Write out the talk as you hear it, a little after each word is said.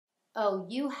Oh,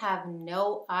 you have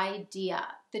no idea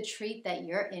the treat that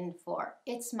you're in for.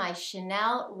 It's my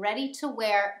Chanel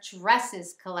ready-to-wear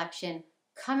dresses collection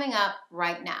coming up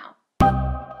right now.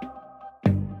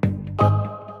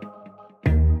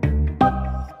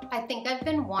 I think I've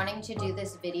been wanting to do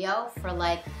this video for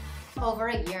like over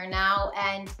a year now,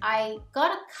 and I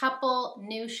got a couple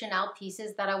new Chanel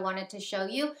pieces that I wanted to show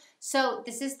you. So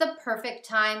this is the perfect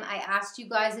time. I asked you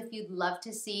guys if you'd love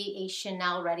to see a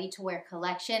Chanel ready-to-wear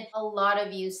collection. A lot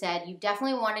of you said you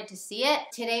definitely wanted to see it.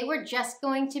 Today we're just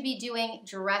going to be doing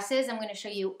dresses. I'm going to show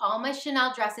you all my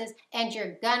Chanel dresses, and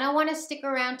you're gonna want to stick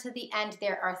around to the end.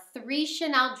 There are 3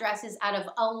 Chanel dresses out of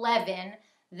 11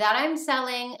 that I'm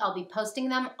selling. I'll be posting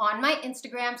them on my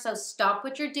Instagram, so stop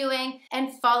what you're doing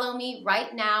and follow me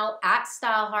right now at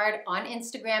StyleHard on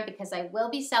Instagram, because I will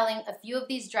be selling a few of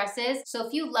these dresses. So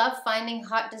if you love finding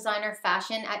hot designer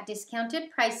fashion at discounted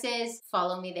prices,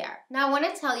 follow me there. Now I want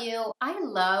to tell you, I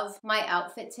love my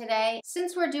outfit today.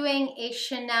 Since we're doing a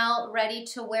Chanel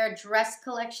ready-to-wear dress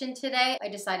collection today, I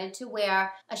decided to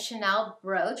wear a Chanel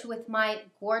brooch with my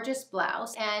gorgeous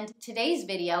blouse, and today's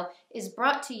video is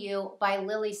brought to you by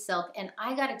Lily Silk, and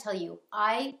I gotta tell you,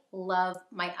 I love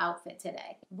my outfit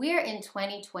today. We're in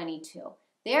 2022.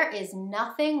 There is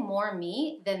nothing more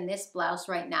me than this blouse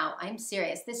right now. I'm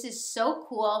serious. This is so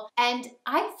cool, and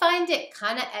I find it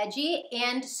kind of edgy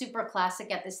and super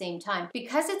classic at the same time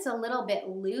because it's a little bit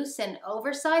loose and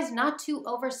oversized, not too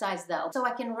oversized though. So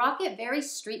I can rock it very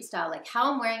street style, like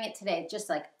how I'm wearing it today, just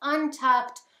like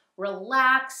untucked,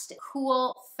 relaxed,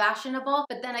 cool, fashionable,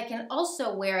 but then I can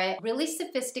also wear it really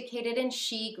sophisticated and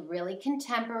chic, really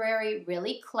contemporary,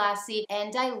 really classy,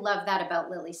 and I love that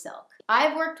about Lily Silk.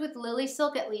 I've worked with Lily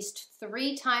Silk at least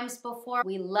 3 times before.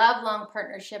 We love long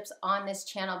partnerships on this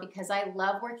channel because I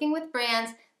love working with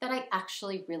brands that I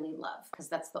actually really love, because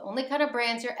that's the only kind of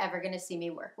brands you're ever gonna see me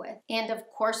work with. And of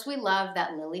course we love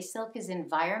that Lily Silk is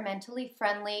environmentally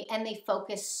friendly, and they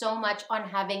focus so much on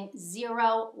having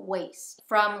 0 waste.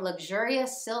 From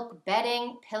luxurious silk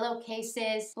bedding,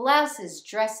 pillowcases, blouses,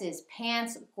 dresses,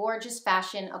 pants, gorgeous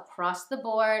fashion across the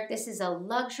board. This is a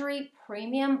luxury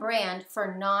premium brand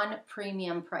for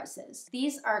non-premium prices.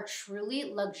 These are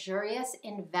truly luxurious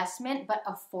investment but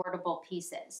affordable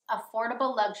pieces.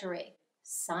 Affordable luxury.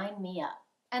 Sign me up.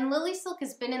 And Lily Silk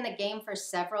has been in the game for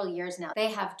several years now. They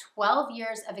have 12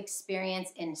 years of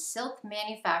experience in silk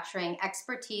manufacturing,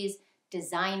 expertise,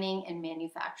 designing, and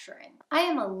manufacturing. I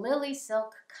am a Lily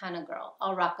Silk kind of girl.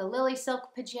 I'll rock a Lily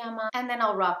Silk pajama, and then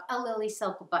I'll rock a Lily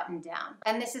Silk button down.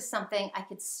 And this is something I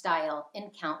could style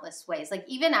in countless ways. Like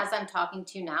even as I'm talking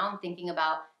to you now, I'm thinking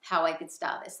about how I could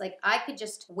style this. Like I could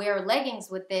just wear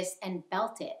leggings with this and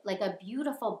belt it. Like a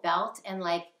beautiful belt and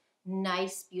like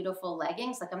nice, beautiful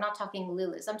leggings. Like I'm not talking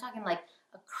Lulus. I'm talking like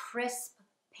a crisp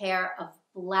pair of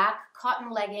black cotton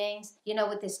leggings, you know,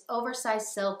 with this oversized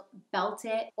silk, belt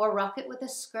it or rock it with a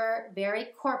skirt, very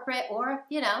corporate, or,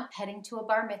 you know, heading to a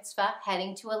bar mitzvah,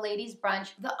 heading to a ladies brunch.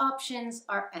 The options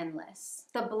are endless.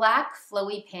 The black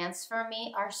flowy pants for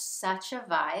me are such a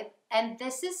vibe, and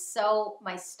this is so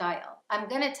my style. I'm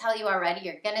gonna tell you already,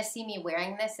 you're gonna see me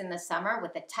wearing this in the summer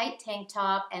with a tight tank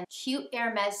top and cute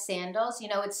Hermes sandals. You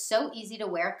know, it's so easy to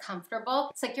wear, comfortable.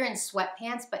 It's like you're in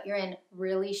sweatpants, but you're in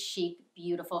really chic,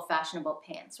 beautiful, fashionable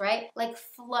pants, right? Like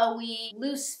flowy,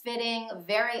 loose fitting,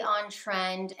 very on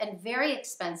trend, and very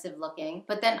expensive looking.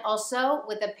 But then also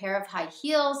with a pair of high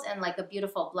heels and like a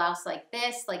beautiful blouse like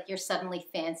this, like you're suddenly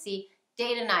fancy.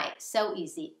 Day to night, so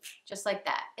easy, just like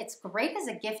that. It's great as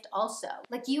a gift also.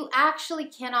 Like you actually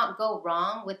cannot go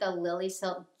wrong with a Lily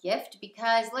Silk gift,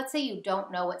 because let's say you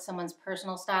don't know what someone's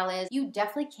personal style is, you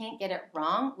definitely can't get it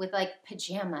wrong with like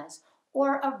pajamas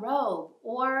or a robe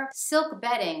or silk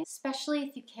bedding, especially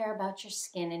if you care about your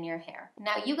skin and your hair.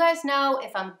 Now you guys know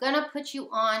if I'm gonna put you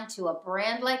on to a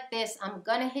brand like this, I'm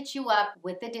gonna hit you up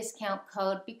with the discount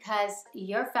code, because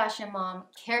your fashion mom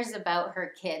cares about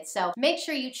her kids. So make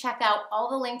sure you check out all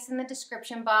the links in the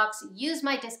description box. Use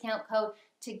my discount code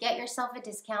to get yourself a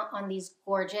discount on these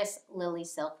gorgeous Lily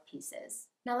Silk pieces.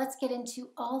 Now let's get into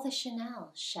all the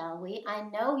Chanel, shall we? I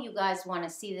know you guys want to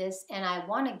see this, and I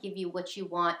want to give you what you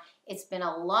want. It's been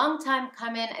a long time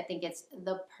coming. I think it's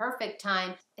the perfect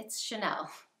time. It's Chanel.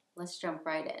 Let's jump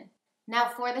right in. Now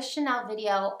for the Chanel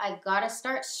video, I gotta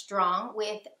start strong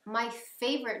with my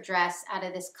favorite dress out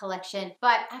of this collection,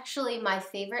 but actually my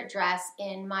favorite dress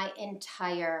in my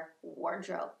entire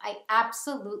wardrobe. I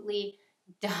absolutely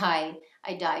die.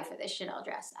 I die for this Chanel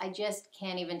dress. I just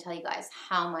can't even tell you guys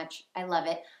how much I love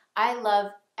it. I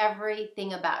love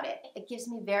everything about it. It gives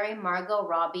me very Margot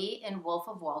Robbie in Wolf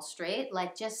of Wall Street,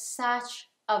 like just such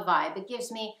a vibe. It gives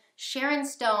me Sharon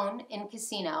Stone in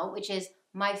Casino, which is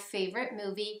my favorite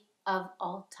movie of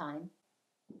all time.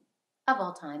 Of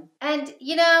all time. And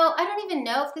you know, I don't even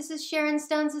know if this is Sharon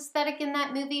Stone's aesthetic in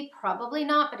that movie. Probably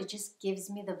not, but it just gives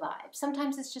me the vibe.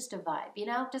 Sometimes it's just a vibe, you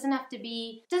know? Doesn't have to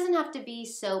be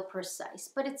so precise,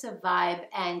 but it's a vibe,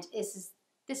 and this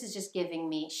is just giving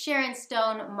me Sharon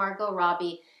Stone, Margot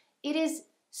Robbie. It is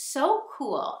so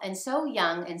cool and so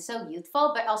young and so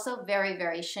youthful, but also very,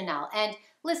 very Chanel. And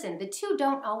listen, the two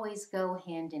don't always go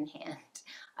hand in hand.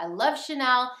 I love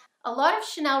Chanel. A lot of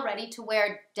Chanel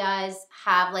ready-to-wear does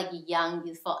have like young,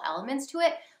 youthful elements to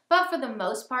it, but for the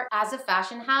most part, as a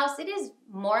fashion house, it is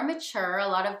more mature, a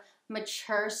lot of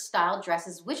mature style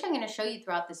dresses, which I'm gonna show you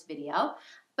throughout this video.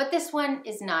 But this one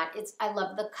is not. I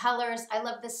love the colors, I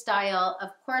love the style. Of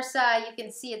course, you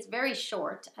can see it's very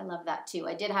short. I love that too.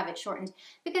 I did have it shortened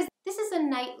because this is a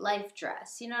nightlife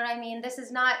dress, you know what I mean? This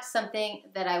is not something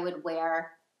that I would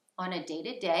wear on a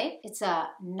day-to-day. It's a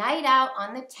night out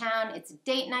on the town. It's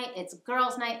date night. It's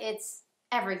girls' night. It's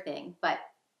everything, but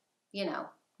you know,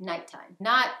 nighttime.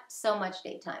 Not so much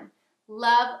daytime.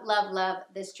 Love, love, love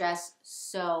this dress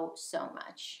so, so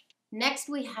much. Next,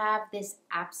 we have this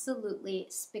absolutely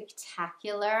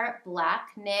spectacular black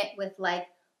knit with like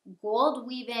gold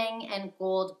weaving and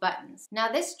gold buttons.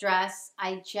 Now this dress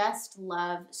I just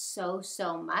love so,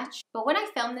 so much. But when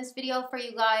I filmed this video for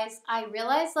you guys, I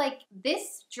realized like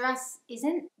this dress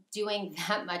isn't doing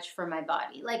that much for my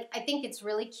body. Like I think it's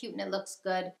really cute and it looks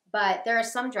good, but there are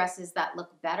some dresses that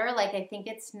look better. Like I think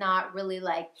it's not really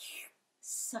like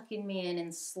sucking me in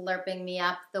and slurping me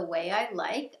up the way I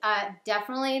like.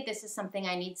 Definitely this is something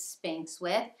I need Spanx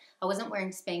with. I wasn't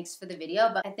wearing Spanx for the video,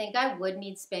 but I think I would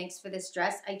need Spanx for this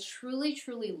dress. I truly,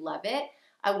 truly love it.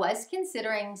 I was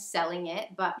considering selling it,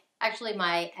 but actually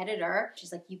my editor,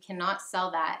 she's like, you cannot sell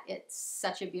that. It's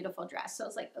such a beautiful dress. So I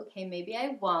was like, okay, maybe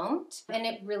I won't. And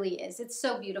it really is. It's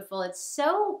so beautiful. It's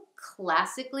so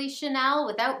classically Chanel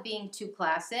without being too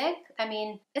classic. I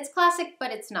mean, it's classic,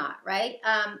 but it's not, right?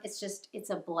 It's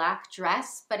a black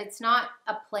dress, but it's not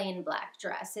a plain black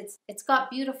dress. It's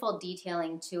got beautiful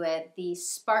detailing to it. The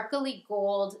sparkly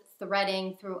gold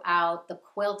threading throughout, the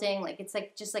quilting, like it's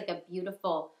like just like a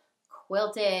beautiful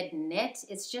quilted knit.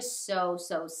 It's just so,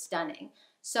 so stunning.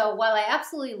 So while I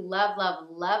absolutely love, love,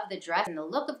 love the dress and the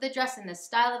look of the dress and the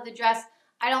style of the dress,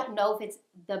 I don't know if it's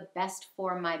the best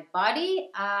for my body,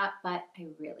 but I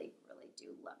really, really do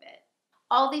love it.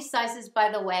 All these sizes,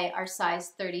 by the way, are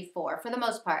size 34 for the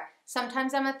most part.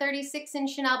 Sometimes I'm a 36 in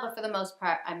Chanel, but for the most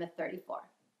part, I'm a 34.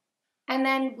 And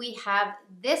then we have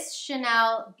this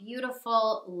Chanel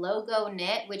beautiful logo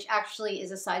knit, which actually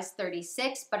is a size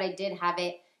 36, but I did have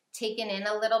it taken in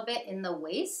a little bit in the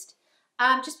waist.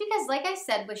 Just because, like I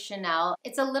said with Chanel,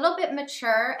 it's a little bit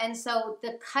mature, and so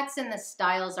the cuts and the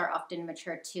styles are often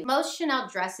mature too. Most Chanel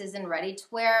dresses and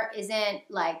ready-to-wear isn't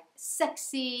like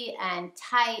sexy and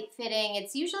tight fitting.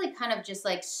 It's usually kind of just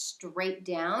like straight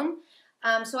down.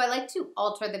 So I like to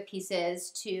alter the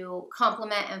pieces to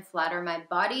complement and flatter my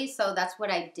body, so that's what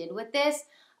I did with this.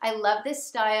 I love this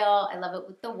style. I love it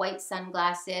with the white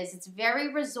sunglasses. It's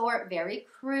very resort, very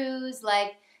cruise,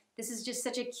 like this is just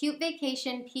such a cute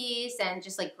vacation piece and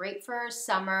just like great for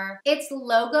summer. It's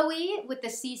logo-y with the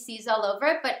CCs all over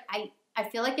it, but I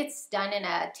feel like it's done in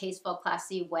a tasteful,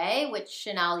 classy way, which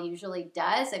Chanel usually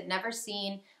does. I've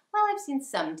seen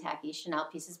some tacky Chanel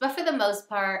pieces, but for the most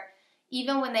part,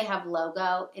 even when they have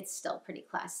logo, it's still pretty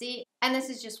classy. And this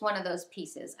is just one of those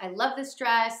pieces. I love this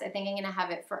dress. I think I'm gonna have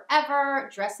it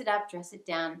forever. Dress it up, dress it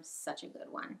down, such a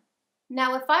good one.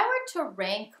 Now, if I were to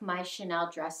rank my Chanel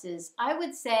dresses, I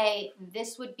would say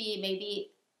this would be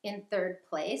maybe in 3rd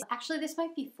place. Actually, this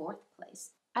might be 4th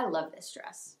place. I love this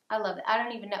dress. I love it. I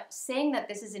don't even know. Saying that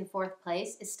this is in 4th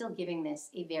place is still giving this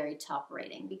a very top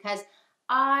rating because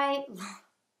I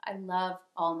love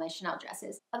all my Chanel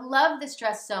dresses. I love this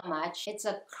dress so much. It's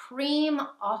a cream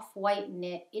off-white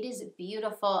knit. It is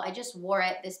beautiful. I just wore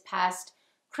it this past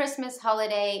Christmas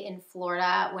holiday in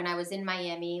Florida when I was in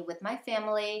Miami with my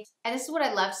family. And this is what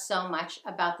I love so much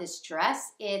about this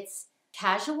dress. It's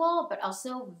casual, but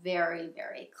also very,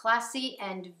 very classy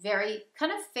and very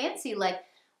kind of fancy, like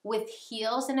with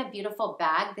heels and a beautiful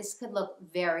bag. This could look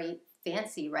very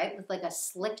fancy, right? With like a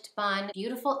slicked bun,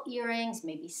 beautiful earrings,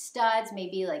 maybe studs,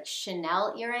 maybe like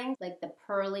Chanel earrings, like the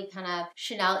pearly kind of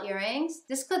Chanel earrings.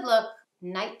 This could look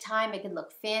nighttime, it could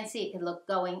look fancy, it could look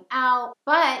going out,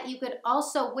 but you could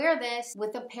also wear this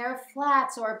with a pair of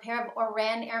flats or a pair of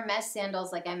Oran Hermes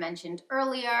sandals like I mentioned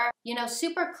earlier. You know,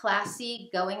 super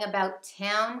classy going about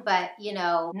town, but you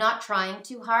know, not trying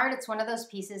too hard. It's one of those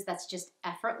pieces that's just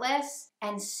effortless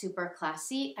and super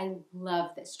classy. I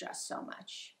love this dress so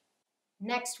much.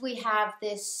 Next, we have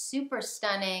this super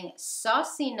stunning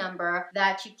saucy number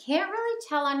that you can't really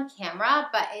tell on camera,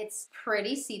 but it's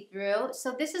pretty see-through.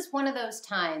 So this is one of those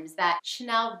times that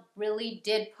Chanel really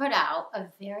did put out a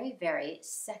very, very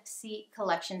sexy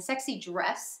collection, sexy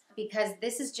dress, because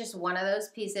this is just one of those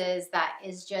pieces that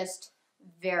is just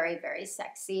very, very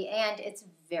sexy, and it's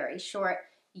very short.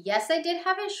 Yes, I did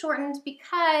have it shortened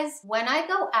because when I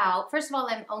go out, first of all,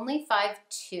 I'm only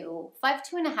 5'2",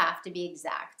 5'2.5" to be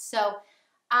exact. So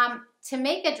to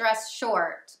make a dress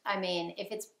short, I mean, if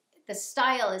it's, the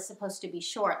style is supposed to be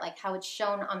short, like how it's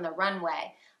shown on the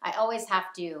runway, I always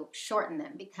have to shorten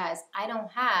them because I don't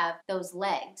have those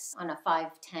legs on a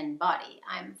 5'10" body.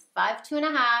 I'm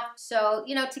 5'2.5", so,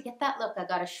 you know, to get that look, I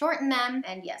gotta shorten them.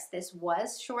 And yes, this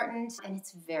was shortened and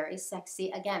it's very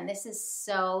sexy. Again, this is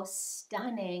so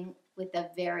stunning with a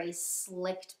very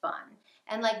slicked bun.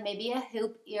 And like maybe a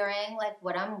hoop earring like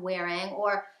what I'm wearing,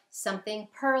 or something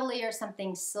pearly or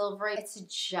something silvery. It's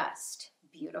just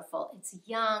beautiful. It's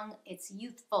young, it's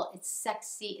youthful, it's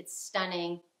sexy, it's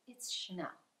stunning. It's Chanel.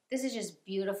 This is just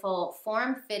beautiful,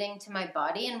 form-fitting to my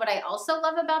body. And what I also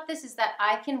love about this is that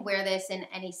I can wear this in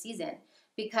any season,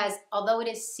 because although it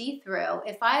is see-through,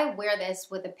 if I wear this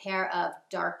with a pair of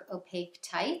dark opaque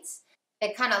tights,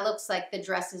 it kind of looks like the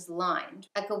dress is lined.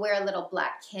 I could wear a little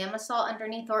black camisole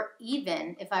underneath, or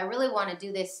even if I really want to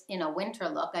do this in a winter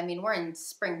look, I mean, we're in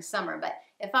spring, summer, but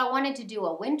if I wanted to do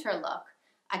a winter look,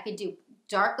 I could do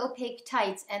dark opaque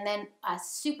tights and then a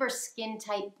super skin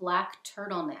tight black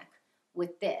turtleneck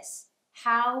with this.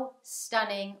 How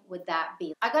stunning would that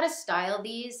be? I gotta style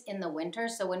these in the winter,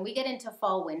 so when we get into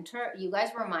fall winter, you guys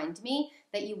remind me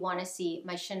that you wanna see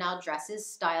my Chanel dresses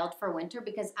styled for winter,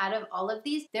 because out of all of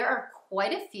these, there are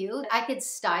quite a few I could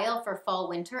style for fall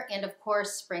winter and of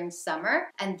course spring summer,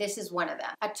 and this is one of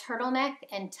them. A turtleneck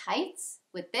and tights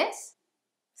with this,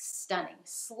 stunning.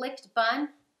 Slicked bun,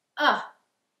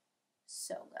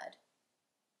 so good,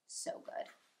 so good.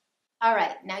 All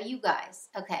right, now you guys,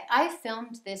 okay, I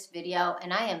filmed this video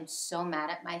and I am so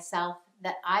mad at myself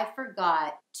that I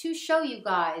forgot to show you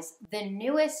guys the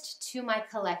newest to my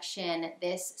collection,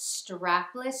 this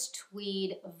strapless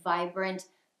tweed, vibrant,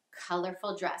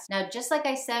 colorful dress. Now, just like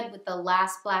I said with the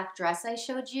last black dress I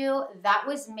showed you, that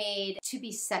was made to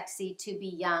be sexy, to be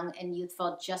young and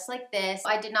youthful, just like this.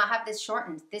 I did not have this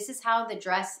shortened. This is how the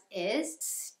dress is.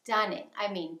 Stunning.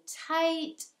 I mean,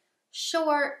 tight,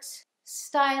 short,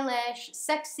 stylish,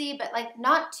 sexy, but like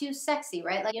not too sexy,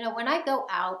 right? Like, you know, when I go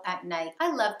out at night,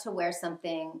 I love to wear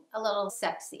something a little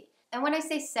sexy. And when I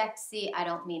say sexy, I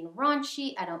don't mean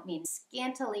raunchy, I don't mean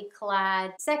scantily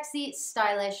clad. Sexy,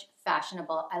 stylish,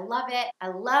 fashionable. I love it. I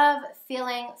love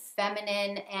feeling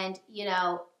feminine and, you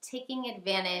know, taking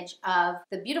advantage of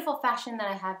the beautiful fashion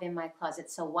that I have in my closet.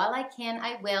 So while I can,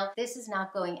 I will. This is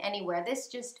not going anywhere. This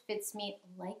just fits me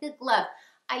like a glove.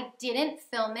 I didn't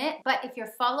film it, but if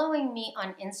you're following me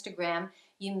on Instagram,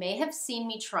 you may have seen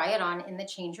me try it on in the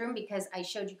change room, because I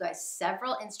showed you guys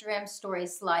several Instagram story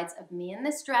slides of me in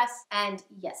this dress. And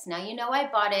yes, now you know I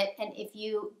bought it. And if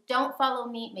you don't follow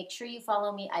me, make sure you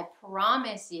follow me. I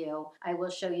promise you, I will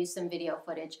show you some video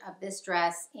footage of this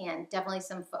dress and definitely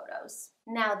some photos.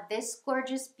 Now this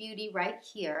gorgeous beauty right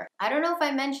here, I don't know if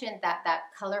I mentioned that that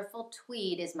colorful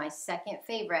tweed is my second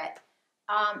favorite.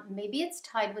 Maybe it's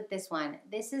tied with this one.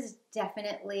 This is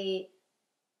definitely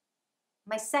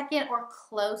my second or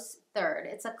close third.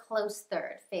 It's a close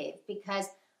third fave because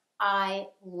I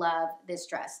love this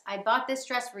dress. I bought this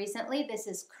dress recently. This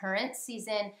is current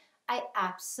season. I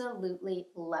absolutely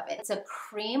love it. It's a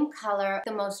cream color,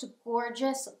 the most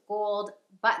gorgeous gold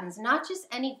buttons, not just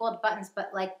any gold buttons,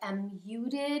 but like a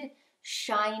muted,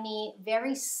 shiny,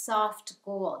 very soft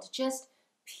gold, just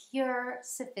pure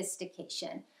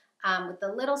sophistication. With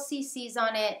the little CCs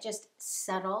on it, just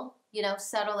subtle, you know,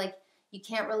 subtle, like you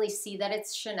can't really see that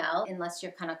it's Chanel unless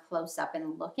you're kind of close up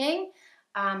and looking,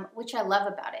 which I love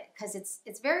about it because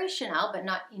it's very Chanel, but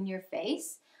not in your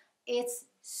face. It's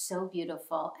so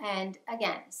beautiful and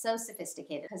again, so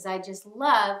sophisticated because I just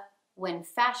love when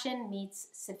fashion meets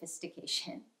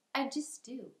sophistication. I just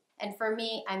do. And for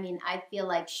me, I mean, I feel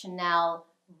like Chanel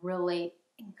really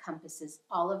encompasses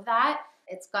all of that.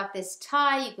 It's got this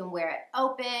tie, you can wear it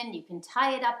open, you can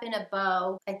tie it up in a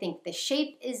bow. I think the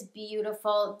shape is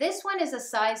beautiful. This one is a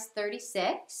size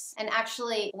 36. And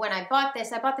actually, when I bought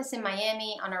this in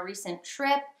Miami on a recent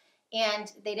trip, and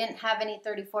they didn't have any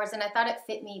 34s, and I thought it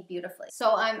fit me beautifully.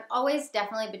 So I'm always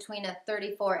definitely between a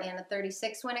 34 and a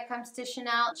 36 when it comes to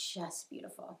Chanel. Just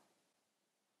beautiful.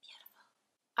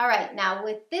 All right, now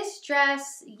with this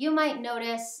dress, you might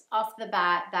notice off the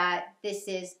bat that this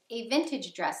is a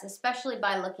vintage dress, especially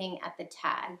by looking at the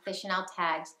tag, the Chanel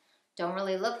tags. don't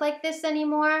really look like this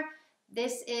anymore.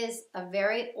 This is a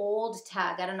very old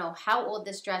tag. I don't know how old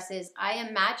this dress is. I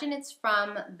imagine it's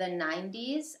from the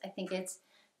 90s. I think it's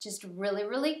just really,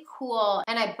 really cool.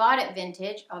 And I bought it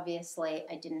vintage. Obviously,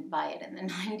 I didn't buy it in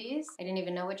the 90s. I didn't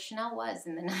even know what Chanel was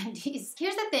in the 90s.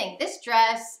 Here's the thing. This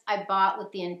dress I bought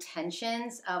with the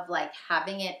intentions of like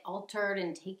having it altered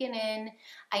and taken in.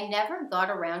 I never got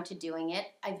around to doing it.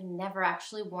 I've never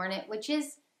actually worn it, which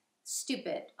is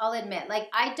stupid, I'll admit. Like,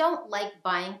 I don't like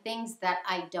buying things that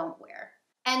I don't wear.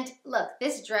 And look,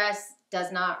 this dress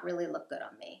does not really look good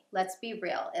on me. Let's be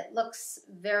real. It looks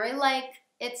very like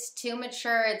it's too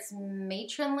mature. It's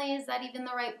matronly. Is that even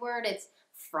the right word? It's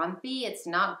frumpy. It's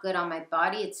not good on my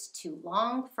body. It's too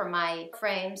long for my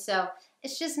frame. So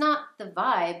it's just not the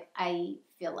vibe I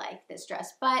feel like this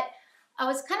dress. But I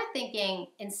was kind of thinking,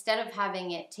 instead of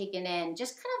having it taken in,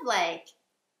 just kind of like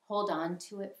hold on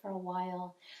to it for a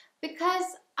while. Because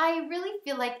I really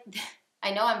feel like,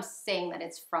 I know I'm saying that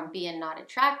it's frumpy and not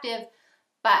attractive,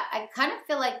 but I kind of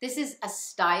feel like this is a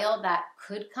style that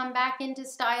could come back into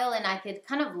style, and I could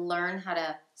kind of learn how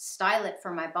to style it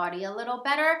for my body a little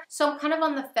better. So I'm kind of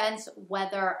on the fence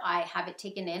whether I have it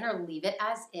taken in or leave it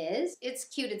as is. It's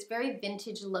cute. It's very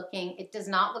vintage looking. It does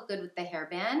not look good with the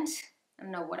hairband. I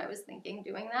don't know what I was thinking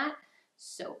doing that.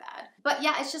 So bad. But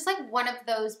yeah, it's just like one of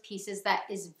those pieces that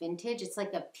is vintage. It's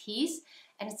like a piece,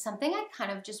 and it's something I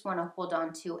kind of just want to hold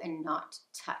on to and not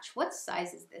touch. What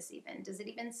size is this even? Does it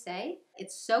even say?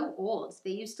 It's so old. They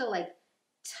used to like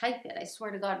type it, I swear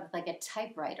to God, with like a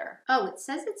typewriter. Oh, it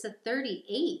says it's a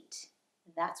 38.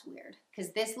 That's weird,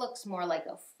 because this looks more like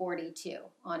a 42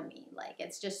 on me. Like,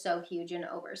 it's just so huge and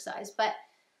oversized. But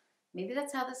maybe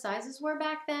that's how the sizes were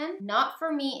back then. Not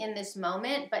for me in this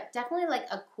moment, but definitely like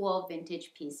a cool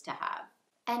vintage piece to have.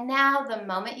 And now the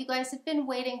moment you guys have been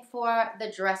waiting for,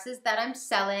 the dresses that I'm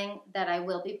selling that I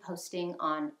will be posting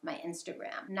on my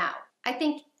Instagram. Now, I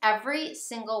think every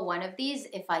single one of these,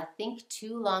 if I think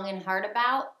too long and hard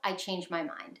about, I change my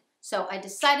mind. So I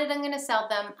decided I'm gonna sell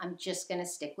them. I'm just gonna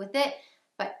stick with it.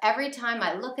 But every time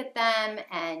I look at them,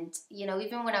 and you know,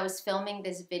 even when I was filming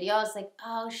this video, I was like,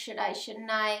 oh, should I,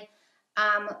 shouldn't I?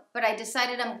 But I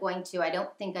decided I'm going to. I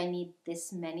don't think I need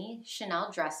this many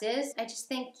Chanel dresses. I just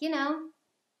think, you know,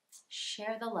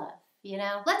 share the love, you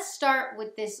know? Let's start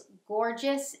with this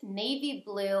gorgeous navy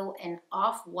blue and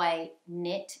off-white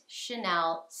knit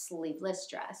Chanel sleeveless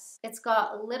dress. It's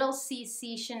got little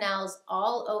CC Chanels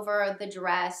all over the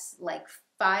dress, like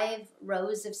 5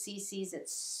 rows of CCs.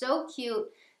 It's so cute.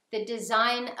 The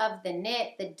design of the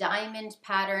knit, the diamond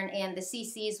pattern, and the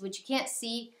CCs, which you can't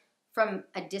see from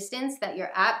a distance that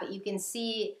you're at, but you can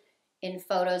see in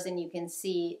photos, and you can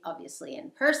see obviously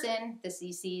in person, the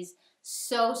CCs.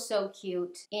 So, so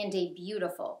cute, and a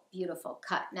beautiful, beautiful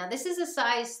cut. Now this is a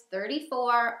size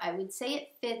 34. I would say it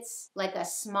fits like a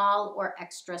small or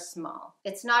extra small.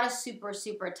 It's not a super,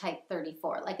 super tight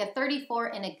 34. Like a 34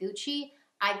 in a Gucci,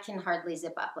 I can hardly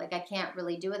zip up. Like, I can't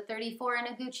really do a 34 in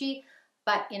a Gucci.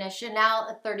 But in a Chanel,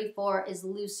 a 34 is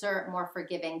looser, more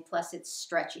forgiving, plus it's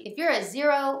stretchy. If you're a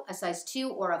 0, a size 2,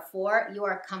 or a 4, you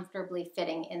are comfortably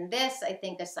fitting in this. I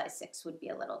think a size 6 would be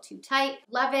a little too tight.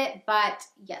 Love it, but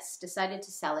yes, decided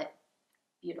to sell it.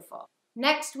 Beautiful.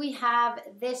 Next, we have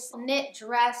this knit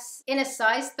dress in a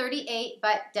size 38,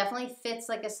 but definitely fits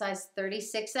like a size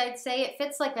 36, I'd say. It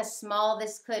fits like a small.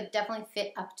 This could definitely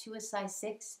fit up to a size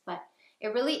 6, but it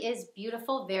really is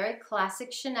beautiful, very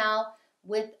classic Chanel,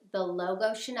 with the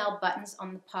logo Chanel buttons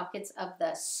on the pockets of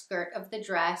the skirt of the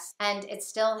dress. And it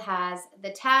still has the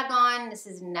tag on. This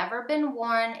has never been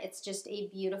worn. It's just a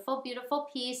beautiful, beautiful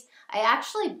piece. I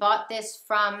actually bought this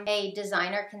from a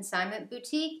designer consignment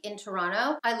boutique in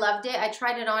Toronto. I loved it. I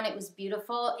tried it on. It was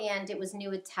beautiful, and it was new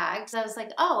with tags. I was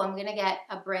like, oh, I'm gonna get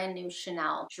a brand new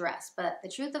Chanel dress. But the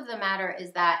truth of the matter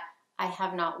is that I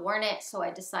have not worn it, so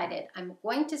I decided I'm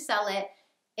going to sell it.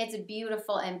 It's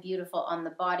beautiful and beautiful on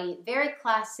the body. Very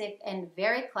classic and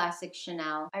very classic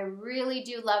Chanel. I really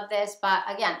do love this, but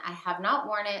again, I have not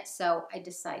worn it, so I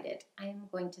decided I'm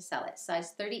going to sell it.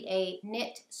 Size 38,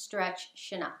 knit stretch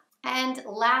Chanel. And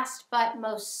last but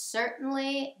most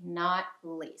certainly not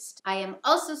least, I am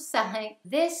also selling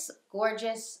this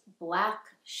gorgeous black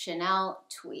Chanel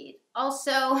tweed.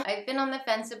 Also, I've been on the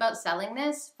fence about selling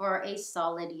this for a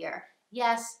solid year.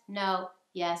 Yes, no,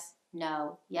 yes,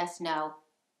 no, yes, no.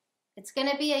 It's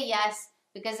gonna be a yes,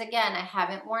 because again, I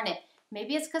haven't worn it.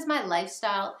 Maybe it's because my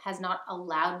lifestyle has not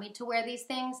allowed me to wear these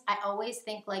things. I always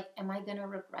think like, am I gonna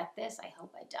regret this? I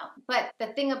hope I don't. But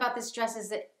the thing about this dress is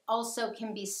that also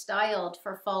can be styled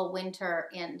for fall, winter,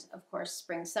 and of course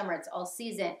spring, summer. It's all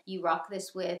season. You rock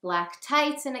this with black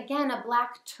tights and again a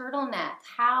black turtleneck.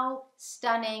 How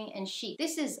stunning and chic.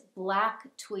 This is black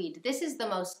tweed. This is the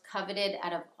most coveted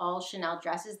out of all Chanel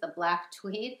dresses, the black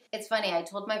tweed. It's funny, I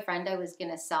told my friend I was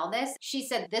gonna sell this. She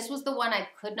said this was the one I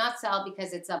could not sell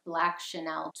because it's a black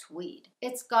Chanel tweed.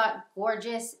 It's got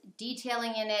gorgeous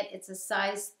detailing in it. It's a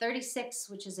size 36,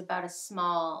 which is about a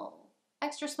small,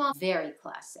 extra small, very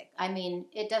classic. I mean,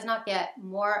 it does not get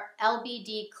more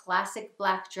LBD classic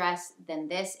black dress than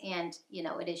this, and you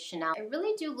know, it is Chanel. I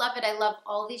really do love it. I love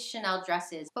all these Chanel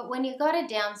dresses, but when you gotta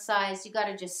downsize, you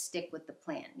gotta just stick with the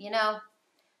plan, you know?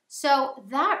 So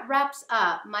that wraps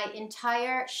up my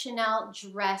entire Chanel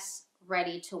dress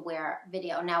ready to wear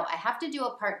video. Now I have to do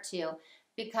a part 2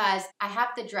 because I have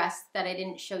the dress that I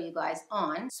didn't show you guys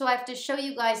on. So I have to show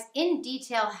you guys in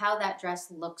detail how that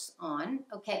dress looks on,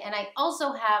 okay? And I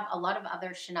also have a lot of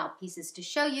other Chanel pieces to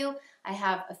show you. I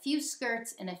have a few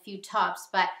skirts and a few tops,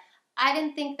 but I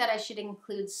didn't think that I should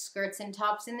include skirts and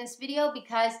tops in this video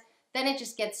because then it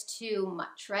just gets too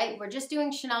much, right? We're just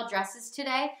doing Chanel dresses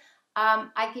today.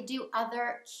 I could do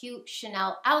other cute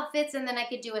Chanel outfits, and then I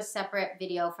could do a separate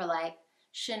video for like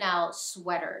Chanel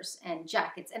sweaters and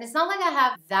jackets. And it's not like I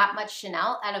have that much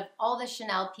Chanel. Out of all the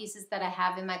Chanel pieces that I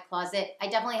have in my closet, I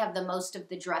definitely have the most of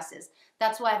the dresses.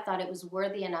 That's why I thought it was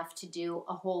worthy enough to do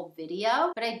a whole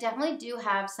video. But I definitely do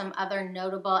have some other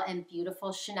notable and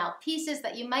beautiful Chanel pieces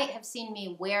that you might have seen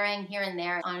me wearing here and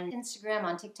there on Instagram,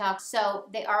 on TikTok. So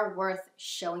they are worth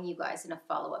showing you guys in a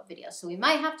follow-up video. So we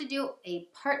might have to do a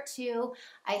part 2.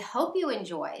 I hope you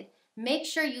enjoyed. Make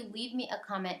sure you leave me a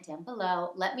comment down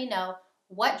below. Let me know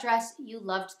what dress you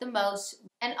loved the most,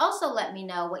 and also let me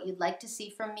know what you'd like to see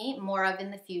from me more of in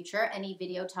the future, any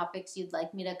video topics you'd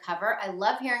like me to cover. I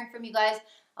love hearing from you guys.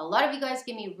 A lot of you guys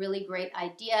give me really great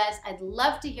ideas. I'd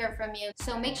love to hear from you,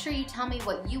 so make sure you tell me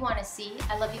what you want to see.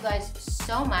 I love you guys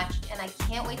so much, and I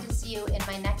can't wait to see you in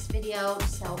my next video.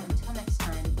 So until next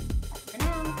time.